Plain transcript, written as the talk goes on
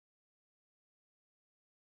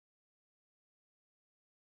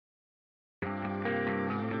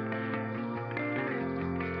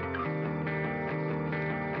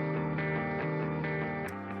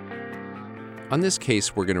On this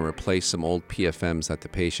case, we're going to replace some old PFMs that the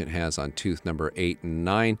patient has on tooth number 8 and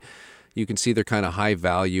 9. You can see they're kind of high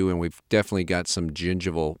value, and we've definitely got some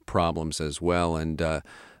gingival problems as well. And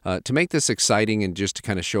to make this exciting and just to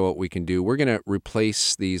kind of show what we can do, we're going to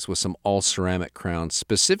replace these with some all-ceramic crowns.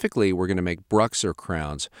 Specifically, we're going to make Bruxer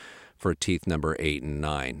crowns for teeth number 8 and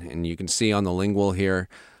 9. And you can see on the lingual here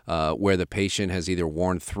where the patient has either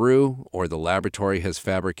worn through or the laboratory has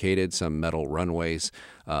fabricated some metal runways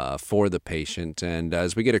for the patient. And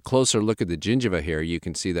as we get a closer look at the gingiva here, you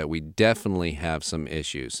can see that we definitely have some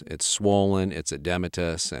issues. It's swollen, it's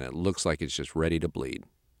edematous, and it looks like it's just ready to bleed.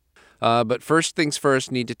 But first things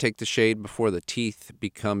first, need to take the shade before the teeth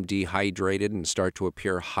become dehydrated and start to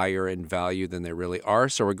appear higher in value than they really are.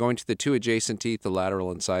 So we're going to the two adjacent teeth, the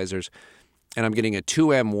lateral incisors, and I'm getting a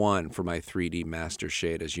 2M1 for my 3D Master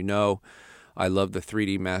Shade. As you know, I love the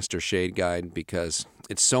 3D Master Shade Guide because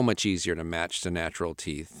it's so much easier to match to natural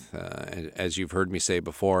teeth. As you've heard me say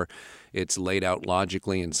before, it's laid out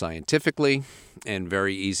logically and scientifically and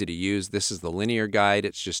very easy to use. This is the linear guide.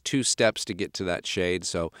 It's just 2 steps to get to that shade.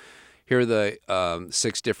 So here are the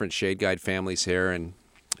 6 different shade guide families here, and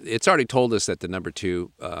it's already told us that the number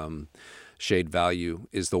 2 shade value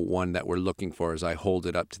is the one that we're looking for as I hold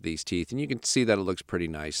it up to these teeth. And you can see that it looks pretty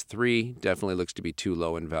nice. 3 definitely looks to be too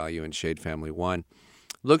low in value in shade family 1.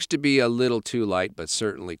 Looks to be a little too light, but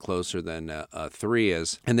certainly closer than 3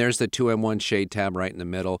 is. And there's the 2M1 shade tab right in the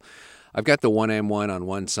middle. I've got the 1M1 on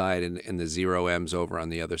one side and the 0Ms over on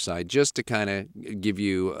the other side, just to kind of give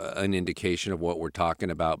you an indication of what we're talking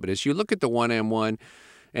about. But as you look at the 1M1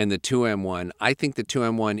 and the 2M1, I think the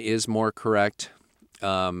 2M1 is more correct.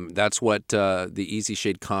 That's what the Easy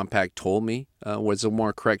Shade Compact told me was a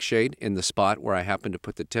more correct shade in the spot where I happened to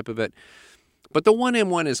put the tip of it. But the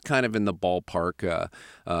 1M1 is kind of in the ballpark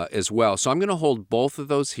as well. So I'm going to hold both of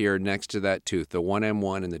those here next to that tooth, the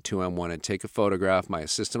 1M1 and the 2M1, and take a photograph. My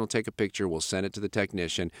assistant will take a picture. We'll send it to the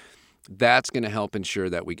technician. That's going to help ensure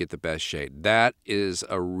that we get the best shade. That is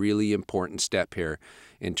a really important step here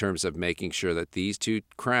in terms of making sure that these 2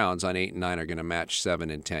 crowns on 8 and 9 are going to match 7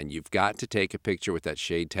 and 10. You've got to take a picture with that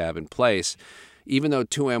shade tab in place. Even though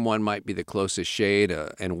 2M1 might be the closest shade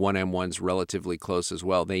and 1M1's relatively close as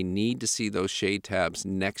well, they need to see those shade tabs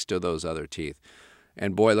next to those other teeth.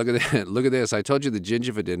 And boy, look at that. Look at this. I told you the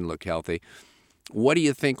gingiva didn't look healthy. What do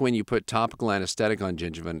you think when you put topical anesthetic on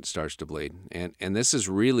gingiva and it starts to bleed? And this is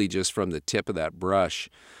really just from the tip of that brush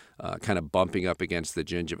kind of bumping up against the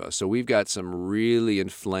gingiva. So we've got some really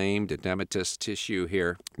inflamed edematous tissue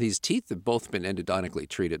here. These teeth have both been endodontically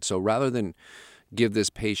treated. So rather than give this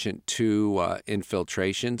patient 2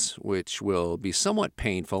 infiltrations, which will be somewhat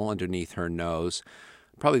painful underneath her nose,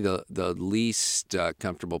 probably the least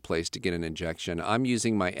comfortable place to get an injection, I'm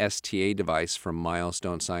using my STA device from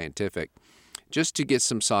Milestone Scientific just to get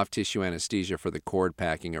some soft tissue anesthesia for the cord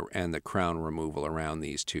packing and the crown removal around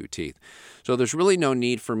these 2 teeth. So there's really no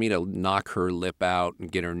need for me to knock her lip out and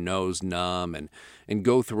get her nose numb and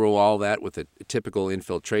go through all that with a typical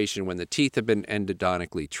infiltration when the teeth have been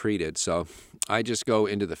endodontically treated. So I just go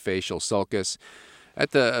into the facial sulcus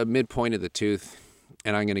at the midpoint of the tooth,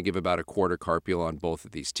 and I'm going to give about a quarter carpule on both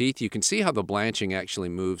of these teeth. You can see how the blanching actually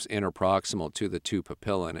moves interproximal to the 2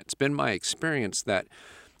 papilla, and it's been my experience that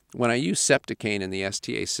when I use Septicane in the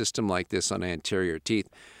STA system like this on anterior teeth,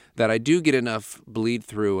 that I do get enough bleed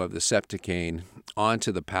through of the Septicane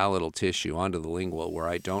onto the palatal tissue, onto the lingual, where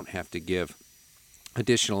I don't have to give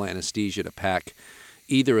additional anesthesia to pack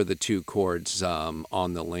either of the 2 cords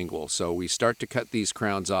on the lingual. So we start to cut these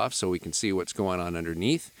crowns off so we can see what's going on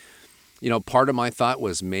underneath. You know, part of my thought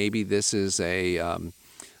was maybe this is an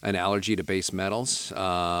allergy to base metals,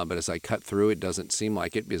 but as I cut through, it doesn't seem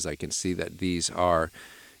like it because I can see that these are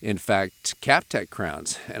in fact Captech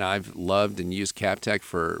crowns, and I've loved and used Captech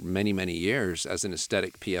for many, many years as an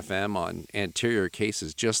aesthetic PFM on anterior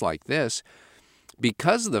cases just like this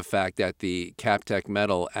because of the fact that the Captech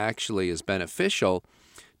metal actually is beneficial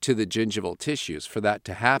to the gingival tissues. For that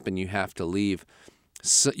to happen, you have to leave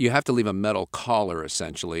a metal collar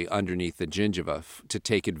essentially underneath the gingiva to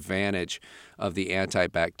take advantage of the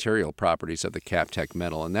antibacterial properties of the Captech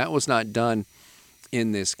metal, and that was not done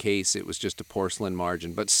in this case. It was just a porcelain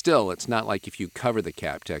margin, but still, it's not like if you cover the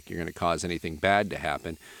Captech, you're going to cause anything bad to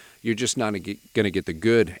happen. You're just not going to get the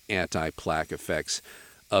good anti-plaque effects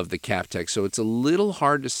of the Captech. So it's a little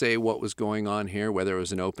hard to say what was going on here, whether it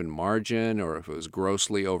was an open margin or if it was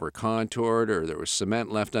grossly over-contoured or there was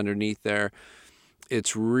cement left underneath there.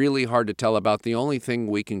 It's really hard to tell about. The only thing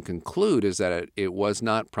we can conclude is that it was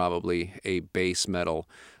not probably a base metal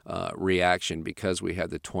reaction because we had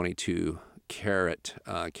the 22 karat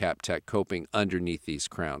CapTech coping underneath these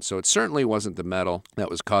crowns. So it certainly wasn't the metal that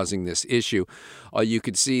was causing this issue. You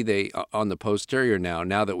could see they on the posterior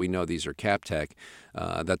now that we know these are CapTech,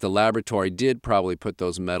 that the laboratory did probably put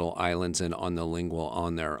those metal islands in on the lingual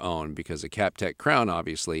on their own, because a CapTech crown,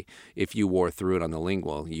 obviously, if you wore through it on the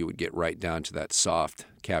lingual, you would get right down to that soft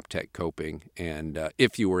CapTech coping, and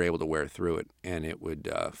if you were able to wear through it, and it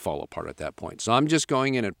would fall apart at that point. So I'm just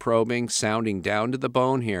going in and probing, sounding down to the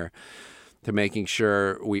bone here to making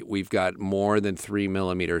sure we've got more than 3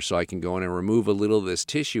 millimeters, so I can go in and remove a little of this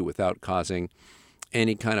tissue without causing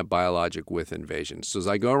any kind of biologic width invasion. So as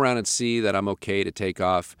I go around and see that I'm okay to take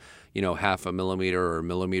off, half a millimeter or a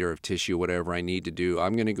millimeter of tissue, whatever I need to do,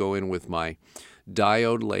 I'm going to go in with my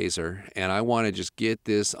diode laser, and I want to just get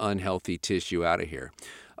this unhealthy tissue out of here.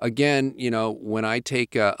 Again, when I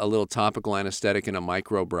take a little topical anesthetic and a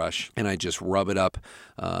micro brush and I just rub it up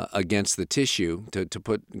against the tissue to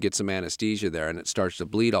get some anesthesia there, and it starts to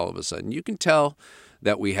bleed all of a sudden, you can tell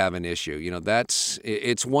that we have an issue.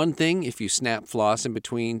 It's one thing if you snap floss in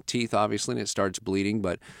between teeth, obviously, and it starts bleeding,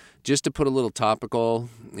 but just to put a little topical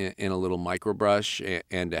in a little microbrush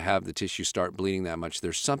and to have the tissue start bleeding that much,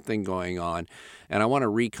 there's something going on. And I want to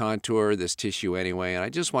recontour this tissue anyway, and I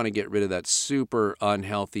just want to get rid of that super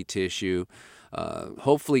unhealthy tissue,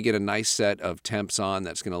 hopefully get a nice set of temps on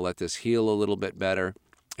that's going to let this heal a little bit better.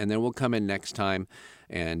 And then we'll come in next time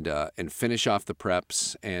and finish off the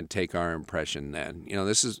preps and take our impression then.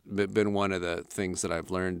 This has been one of the things that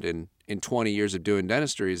I've learned in 20 years of doing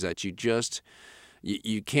dentistry, is that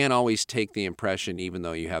you can't always take the impression even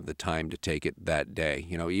though you have the time to take it that day.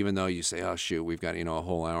 Even though you say, oh, shoot, we've got, a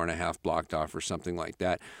whole hour and a half blocked off or something like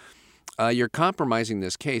that. You're compromising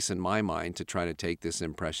this case, in my mind, to try to take this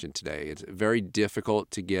impression today. It's very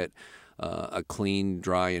difficult to get a clean,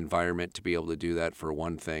 dry environment to be able to do that, for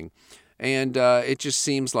one thing. And it just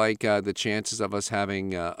seems like the chances of us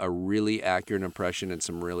having a really accurate impression and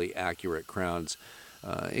some really accurate crowns,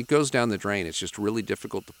 it goes down the drain. It's just really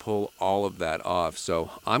difficult to pull all of that off.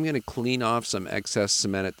 So I'm going to clean off some excess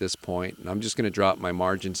cement at this point, and I'm just going to drop my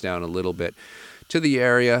margins down a little bit to the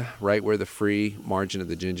area right where the free margin of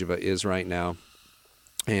the gingiva is right now.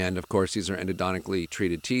 And of course, these are endodontically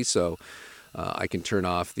treated teeth, so I can turn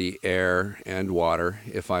off the air and water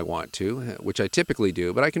if I want to, which I typically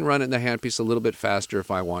do, but I can run it in the handpiece a little bit faster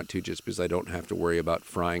if I want to, just because I don't have to worry about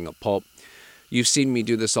frying a pulp. You've seen me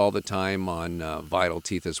do this all the time on Vital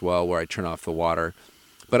teeth as well, where I turn off the water,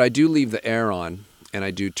 but I do leave the air on, and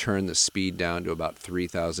I do turn the speed down to about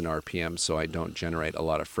 3,000 RPM so I don't generate a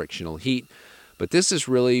lot of frictional heat. But this is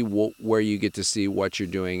really where you get to see what you're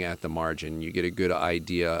doing at the margin. You get a good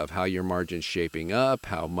idea of how your margin's shaping up,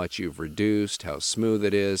 how much you've reduced, how smooth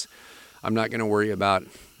it is. I'm not going to worry about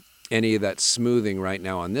any of that smoothing right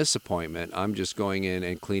now on this appointment. I'm just going in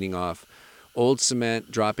and cleaning off old cement,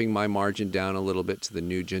 dropping my margin down a little bit to the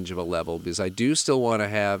new gingival level, because I do still want to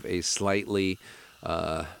have a slightly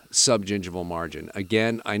subgingival margin.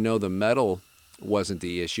 Again, I know the metal wasn't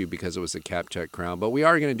the issue because it was a CapTech crown, but we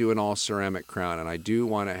are going to do an all ceramic crown, and I do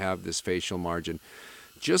want to have this facial margin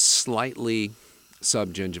just slightly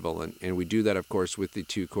subgingival, and we do that, of course, with the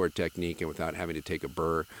two-chord technique and without having to take a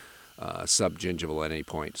burr subgingival at any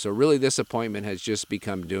point. So really, this appointment has just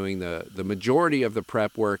become doing the majority of the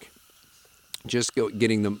prep work, just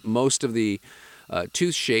getting the most of the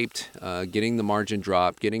tooth shaped, getting the margin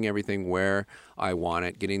dropped, getting everything where I want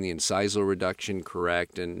it, getting the incisal reduction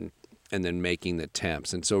correct, and then making the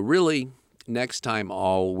temps. And so really, next time,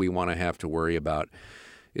 all we want to have to worry about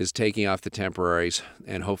is taking off the temporaries,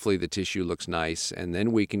 and hopefully the tissue looks nice, and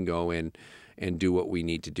then we can go in and do what we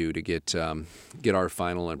need to do to get our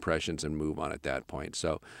final impressions and move on at that point.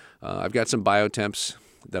 So I've got some biotemps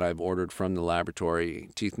that I've ordered from the laboratory.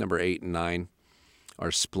 Teeth number 8 and 9 are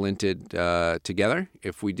splinted together.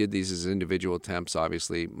 If we did these as individual temps,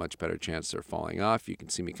 obviously much better chance they're falling off. You can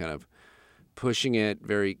see me kind of pushing it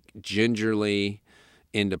very gingerly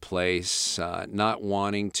into place, not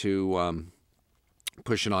wanting to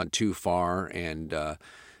push it on too far and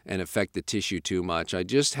affect the tissue too much. I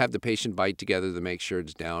just have the patient bite together to make sure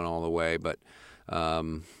it's down all the way, but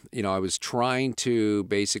I was trying to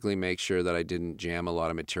basically make sure that I didn't jam a lot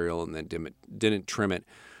of material and then didn't trim it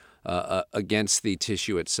against the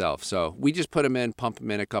tissue itself. So we just put them in, pump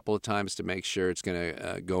them in a couple of times to make sure it's going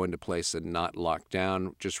to go into place and not lock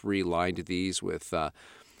down. Just relined these with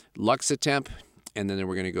Luxatemp, and then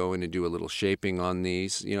we're going to go in and do a little shaping on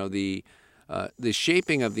these. The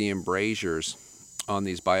shaping of the embrasures on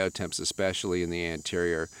these biotemps, especially in the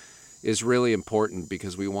anterior, is really important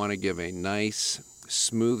because we want to give a nice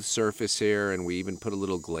smooth surface here, and we even put a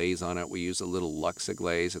little glaze on it. We use a little Luxa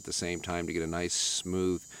glaze at the same time to get a nice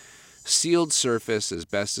smooth sealed surface as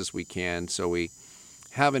best as we can, so we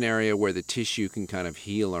have an area where the tissue can kind of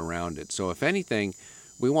heal around it. So if anything,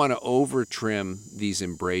 we want to over trim these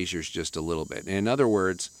embrasures just a little bit. In other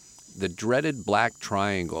words, the dreaded black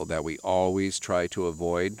triangle that we always try to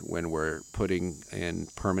avoid when we're putting in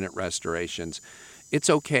permanent restorations, it's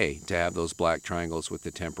okay to have those black triangles with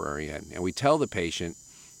the temporary end. And we tell the patient,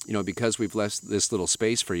 because we've left this little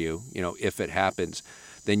space for you, if it happens,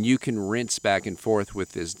 then you can rinse back and forth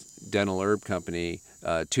with this Dental Herb Company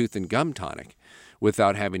tooth and gum tonic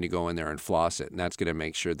without having to go in there and floss it. And that's going to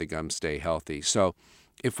make sure the gums stay healthy. So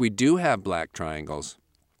if we do have black triangles,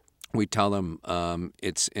 we tell them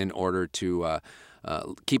it's in order to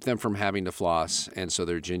keep them from having to floss, and so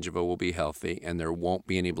their gingiva will be healthy and there won't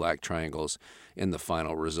be any black triangles in the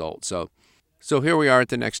final result. So here we are at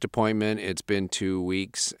the next appointment. It's been 2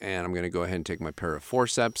 weeks, and I'm going to go ahead and take my pair of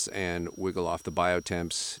forceps and wiggle off the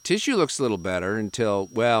Biotemps. Tissue looks a little better until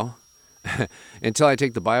I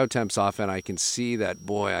take the Biotemps off and I can see that,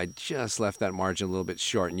 boy, I just left that margin a little bit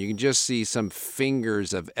short. And you can just see some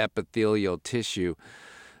fingers of epithelial tissue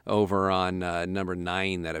over on number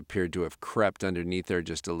 9 that appeared to have crept underneath there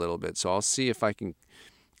just a little bit. So I'll see if I can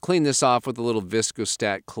clean this off with a little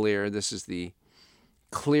Viscostat Clear. This is the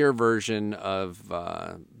clear version of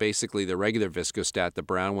basically the regular Viscostat, the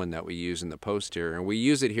brown one that we use in the posterior. And we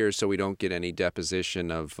use it here so we don't get any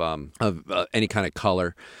deposition of any kind of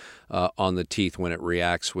color on the teeth when it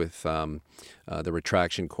reacts with the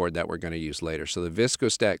retraction cord that we're going to use later. So the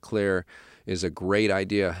Viscostat Clear is a great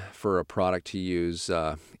idea for a product to use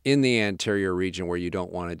in the anterior region where you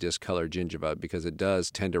don't want to discolor gingiva, because it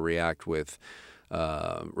does tend to react with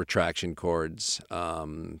retraction cords,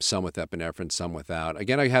 some with epinephrine, some without.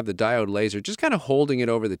 Again, I have the diode laser, just kind of holding it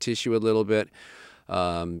over the tissue a little bit,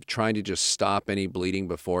 trying to just stop any bleeding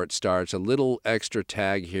before it starts. A little extra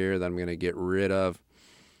tag here that I'm going to get rid of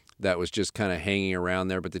that was just kind of hanging around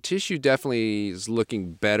there, but the tissue definitely is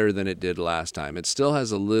looking better than it did last time. It still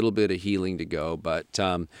has a little bit of healing to go, but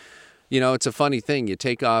it's a funny thing. You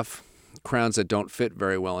take off crowns that don't fit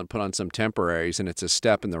very well and put on some temporaries, and it's a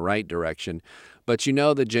step in the right direction. But the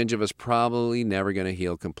gingiva is probably never going to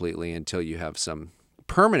heal completely until you have some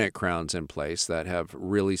permanent crowns in place that have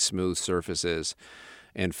really smooth surfaces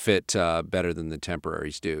and fit better than the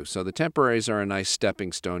temporaries do. So the temporaries are a nice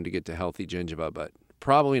stepping stone to get to healthy gingiva, but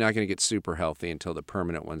probably not going to get super healthy until the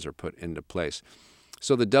permanent ones are put into place.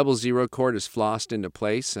 So the 00 cord is flossed into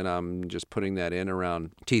place, and I'm just putting that in around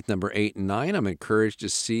teeth number 8 and 9. I'm encouraged to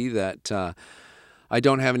see that I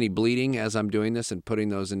don't have any bleeding as I'm doing this and putting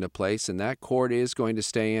those into place, and that cord is going to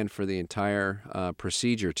stay in for the entire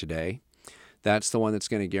procedure today. That's the one that's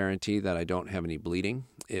going to guarantee that I don't have any bleeding.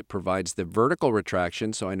 It provides the vertical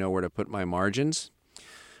retraction, so I know where to put my margins,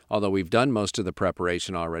 although we've done most of the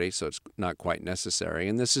preparation already, so it's not quite necessary.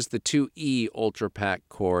 And this is the 2E Ultra Pack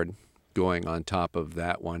cord going on top of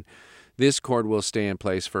that one. This cord will stay in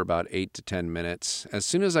place for about 8 to 10 minutes. As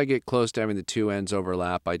soon as I get close to having the two ends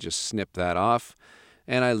overlap, I just snip that off,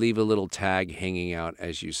 and I leave a little tag hanging out,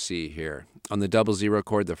 as you see here. On the 00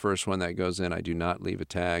 cord, the first one that goes in, I do not leave a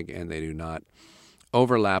tag, and they do not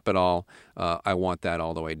overlap at all. I want that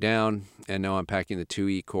all the way down. And now I'm packing the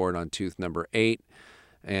 2E cord on tooth number 8,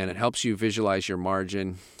 and it helps you visualize your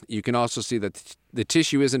margin. You can also see that the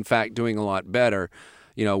tissue is, in fact, doing a lot better.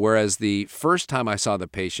 Whereas the first time I saw the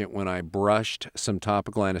patient, when I brushed some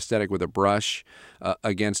topical anesthetic with a brush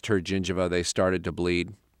against her gingiva, they started to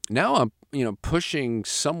bleed. Now I'm, pushing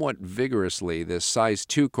somewhat vigorously this size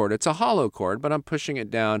 2 cord. It's a hollow cord, but I'm pushing it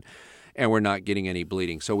down, and we're not getting any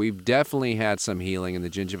bleeding. So we've definitely had some healing, and the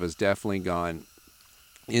gingiva's definitely gone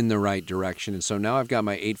in the right direction. And so now I've got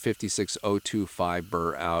my 856-025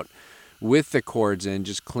 burr out with the cords in,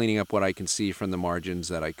 just cleaning up what I can see from the margins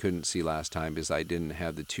that I couldn't see last time because I didn't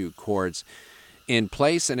have the 2 cords in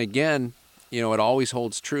place. And again, it always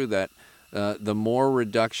holds true that the more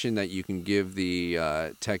reduction that you can give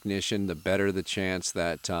the technician, the better the chance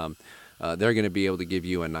that they're going to be able to give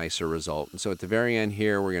you a nicer result. And so at the very end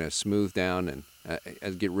here, we're going to smooth down and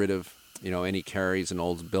get rid of any caries and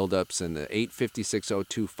old buildups. And the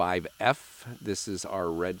 856-025F, this is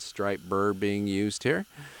our red stripe burr being used here.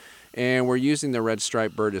 And we're using the red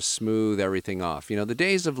stripe burr to smooth everything off. The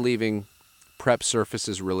days of leaving prep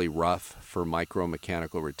surfaces really rough for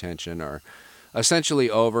micromechanical retention are essentially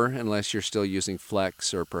over, unless you're still using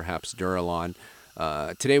Flex or perhaps Duralon.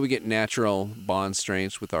 Today we get natural bond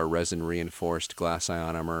strengths with our resin-reinforced glass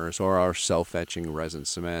ionomers or our self-etching resin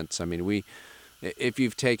cements. If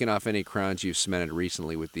you've taken off any crowns you've cemented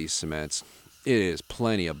recently with these cements, it is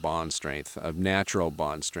plenty of bond strength, of natural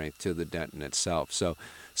bond strength to the dentin itself. So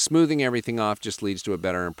smoothing everything off just leads to a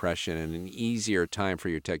better impression and an easier time for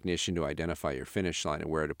your technician to identify your finish line and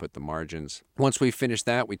where to put the margins. Once we finish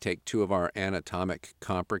that, we take 2 of our anatomic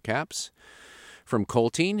compra caps from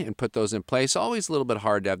Coltene and put those in place. Always a little bit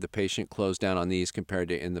hard to have the patient close down on these compared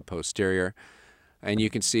to in the posterior. And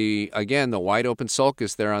you can see, again, the wide open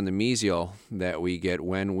sulcus there on the mesial that we get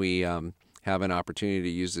when we have an opportunity to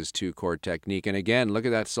use this 2-chord technique. And again, look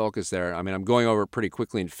at that sulcus there. I mean, I'm going over it pretty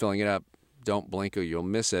quickly and filling it up. Don't blink or you'll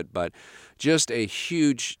miss it. But just a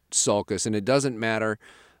huge sulcus. And it doesn't matter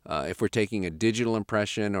if we're taking a digital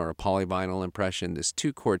impression or a polyvinyl impression. This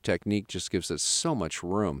 2-chord technique just gives us so much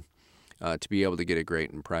room to be able to get a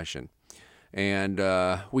great impression. And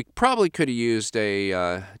we probably could have used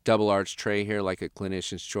a double arch tray here, like a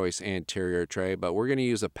clinician's choice anterior tray, but we're going to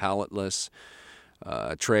use a paletless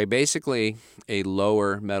tray, basically a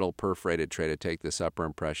lower metal perforated tray to take this upper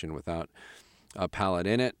impression without a pallet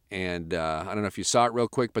in it. And I don't know if you saw it real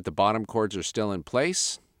quick, but the bottom chords are still in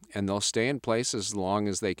place, and they'll stay in place as long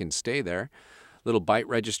as they can stay there. Little bite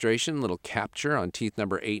registration, little capture on teeth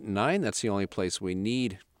number 8 and 9. That's the only place we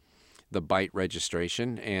need the bite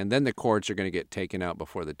registration, and then the cords are going to get taken out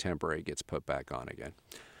before the temporary gets put back on again.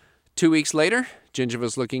 2 weeks later,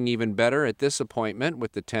 gingiva's looking even better at this appointment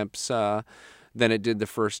with the temps than it did the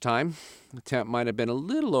first time. The temp might have been a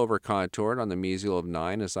little over-contoured on the mesial of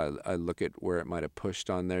 9 as I look at where it might have pushed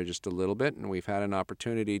on there just a little bit, and we've had an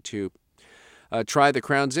opportunity to try the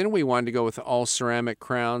crowns in. We wanted to go with all ceramic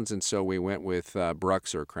crowns, and so we went with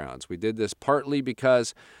Bruxer crowns. We did this partly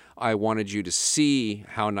because I wanted you to see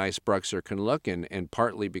how nice Bruxer can look, and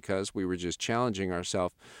partly because we were just challenging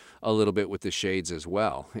ourselves a little bit with the shades as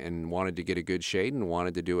well, and wanted to get a good shade and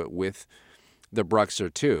wanted to do it with the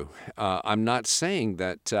Bruxer too. I'm not saying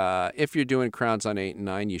that if you're doing crowns on 8 and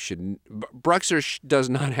 9, you should. Bruxer does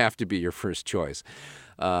not have to be your first choice.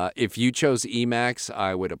 If you chose Emax,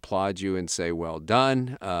 I would applaud you and say well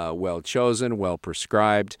done, well chosen, well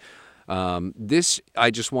prescribed. This,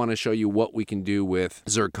 I just want to show you what we can do with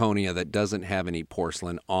zirconia that doesn't have any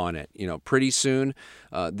porcelain on it. You know, pretty soon,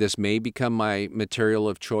 this may become my material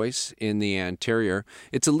of choice in the anterior.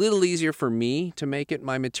 It's a little easier for me to make it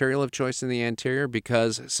my material of choice in the anterior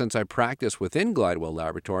because since I practice within Glidewell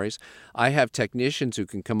Laboratories, I have technicians who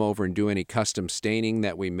can come over and do any custom staining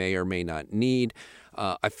that we may or may not need.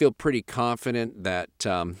 I feel pretty confident that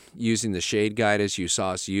using the shade guide as you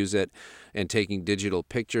saw us use it and taking digital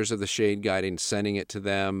pictures of the shade guide and sending it to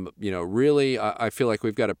them, you know, really I feel like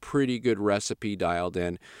we've got a pretty good recipe dialed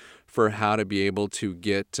in for how to be able to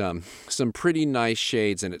get some pretty nice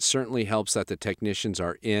shades, and it certainly helps that the technicians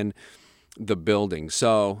are in the building.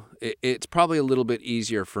 So it's probably a little bit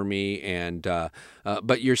easier for me, and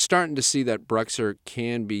but you're starting to see that Bruxer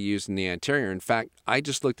can be used in the anterior. In fact, I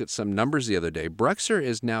just looked at some numbers the other day. Bruxer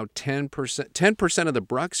is now 10%. 10% of the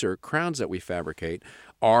Bruxer crowns that we fabricate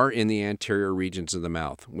are in the anterior regions of the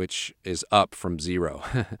mouth, which is up from 0,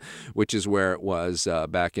 which is where it was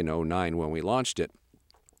back in 2009 when we launched it.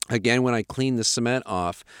 Again, when I clean the cement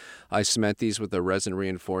off, I cement these with a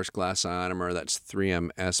resin-reinforced glass ionomer. That's 3M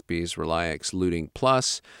SB's Reliax Luting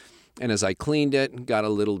Plus. And as I cleaned it, got a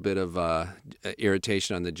little bit of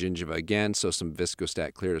irritation on the gingiva again, so some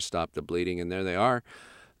Viscostat Clear to stop the bleeding. And there they are,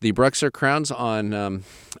 the Bruxer crowns on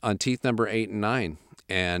teeth number 8 and 9.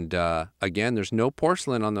 And again, there's no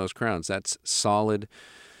porcelain on those crowns. That's solid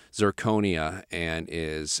zirconia and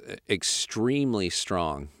is extremely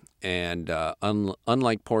strong. And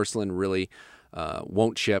unlike porcelain, really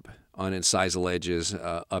won't chip on incisal edges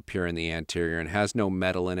up here in the anterior and has no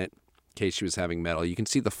metal in it in case she was having metal. You can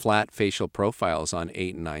see the flat facial profiles on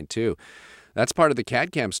 8 and 9 too. That's part of the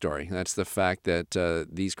CAD-CAM story. That's the fact that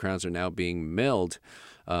these crowns are now being milled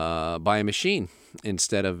by a machine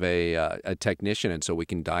instead of a technician, and so we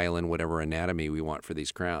can dial in whatever anatomy we want for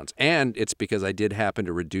these crowns. And it's because I did happen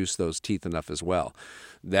to reduce those teeth enough as well.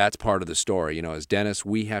 That's part of the story. You know, as dentists,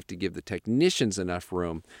 we have to give the technicians enough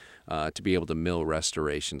room to be able to mill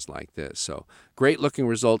restorations like this. So great looking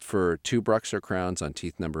result for 2 Bruxer crowns on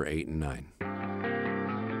teeth number 8 and 9.